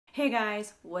Hey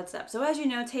guys, what's up? So as you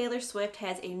know, Taylor Swift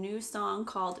has a new song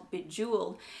called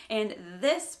Bejeweled, and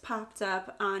this popped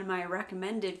up on my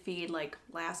recommended feed like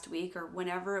last week or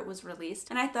whenever it was released.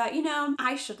 And I thought,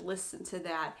 I should listen to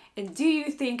that. And do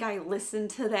you think I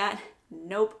listened to that?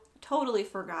 Nope. Totally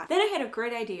forgot. Then I had a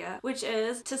great idea, which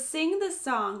is to sing the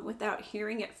song without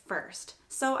hearing it first.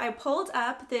 So I pulled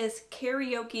up this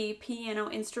karaoke piano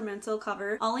instrumental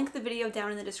cover. I'll link the video down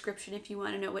in the description if you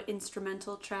want to know what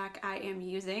instrumental track I am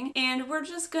using. And we're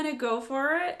just gonna go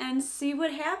for it and see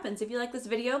what happens. If you like this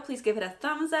video, please give it a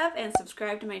thumbs up and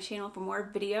subscribe to my channel for more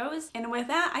videos. And with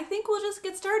that, I think we'll just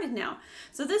get started now.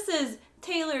 So this is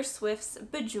Taylor Swift's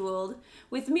Bejeweled,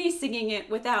 with me singing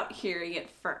it without hearing it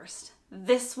first.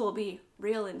 This will be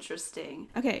real interesting.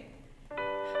 Okay.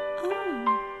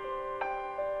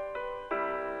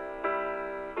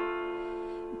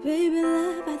 Baby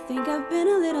love, I think I've been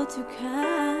a little too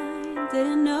kind.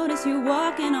 Didn't notice you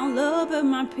walking all over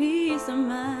my peace of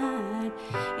mind.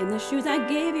 In the shoes I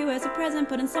gave you as a present,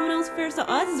 putting someone else first.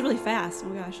 Oh, this is really fast. Oh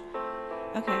my gosh.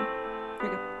 Okay, here we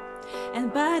go.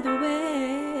 And by the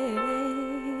way,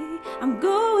 I'm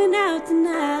going out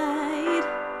tonight.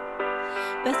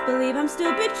 Best believe I'm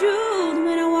still bejeweled.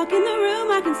 When I walk in the room,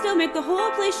 I can still make the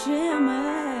whole place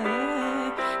shimmer.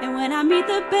 And when I meet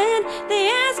the band, they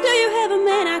ask, do you have a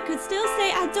man? I could still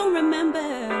say I don't remember.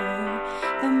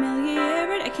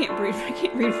 Familiarity, I can't read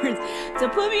words. So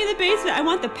put me in the basement, I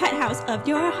want the penthouse of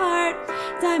your heart.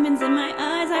 Diamonds in my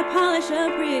eyes, I polish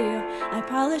up real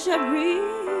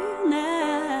nice.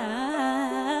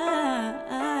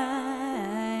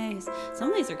 Some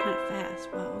of these are kind of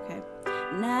fast, wow, okay.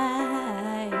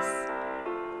 Nice.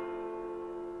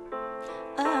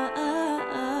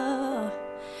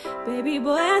 Baby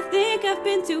boy, I think I've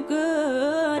been too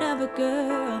good of a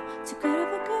girl.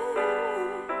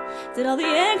 Did all the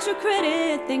extra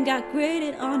credit, then got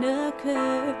graded on the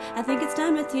curve. I think it's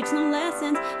time to teach some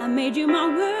lessons. I made you my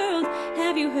world.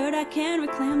 Have you heard I can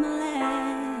reclaim the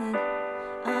land?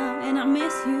 Oh, and I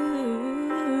miss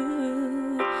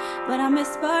you, but I miss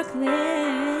sparkling.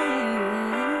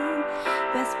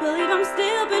 Best believe I'm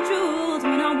still bejeweled.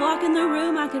 When I walk in the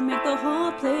room, I can make the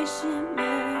whole place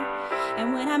shimmer.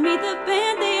 And when I meet the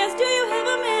band, they ask, do you have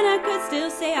a man? I could still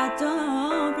say I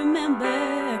don't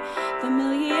remember.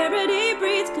 Familiarity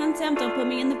breeds contempt. Don't put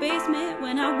me in the basement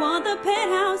when I want the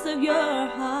penthouse of your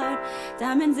heart.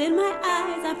 Diamonds in my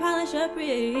eyes, I polish up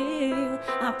real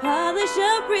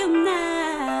nice.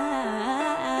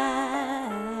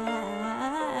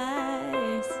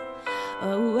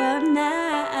 Oh, nice.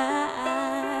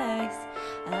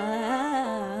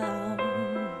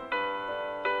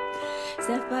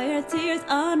 Sapphire tears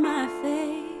on my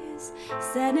face.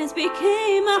 Sadness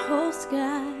became my whole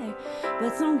sky.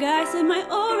 But some guy said my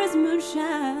aura's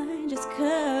moonshine just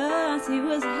 'cause he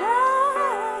was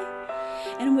high.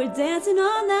 And we're dancing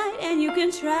all night, and you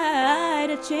can try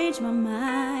to change my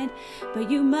mind, but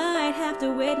you might have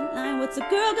to wait in line. What's a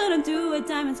girl gonna do? A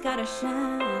diamond's gotta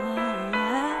shine.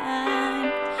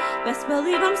 Best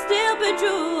believe I'm still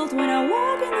bejeweled. When I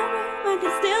walk in the room, I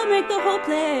can still make the whole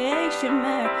place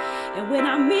shimmer. And when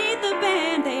I meet the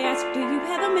band, they ask, do you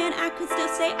have a man? I could still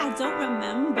say I don't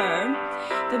remember.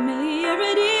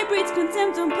 Familiarity breeds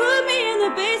contempt. Don't put me in the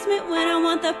basement when I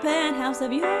want the penthouse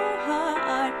of your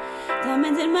heart.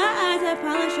 Diamonds in my eyes, I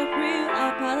polish up real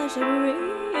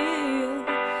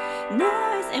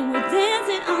nice. And we're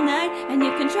dancing all night, and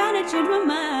you can try to change my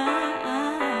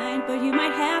mind, but you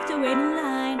might have to wait in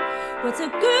line. What's a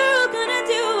girl gonna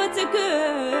do? What's a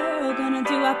girl gonna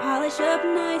do? I polish up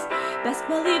nice. Best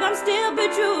believe I'm still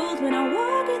bejeweled. When I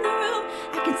walk in the room,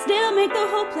 I can still make the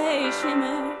whole place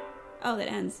shimmer. Oh, that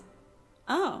ends.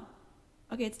 Oh,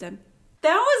 okay, it's done.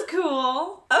 That was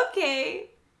cool.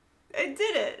 Okay, I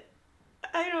did it.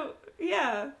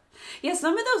 Yeah,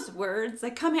 some of those words,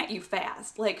 like, come at you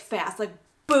fast, like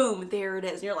boom, there it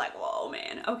is, and you're like, whoa,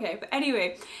 man. Okay, but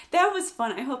anyway, that was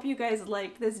fun. I hope you guys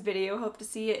liked this video. Hope to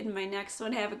see you in my next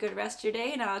one. Have a good rest of your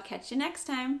day, and I'll catch you next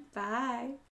time.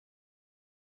 Bye.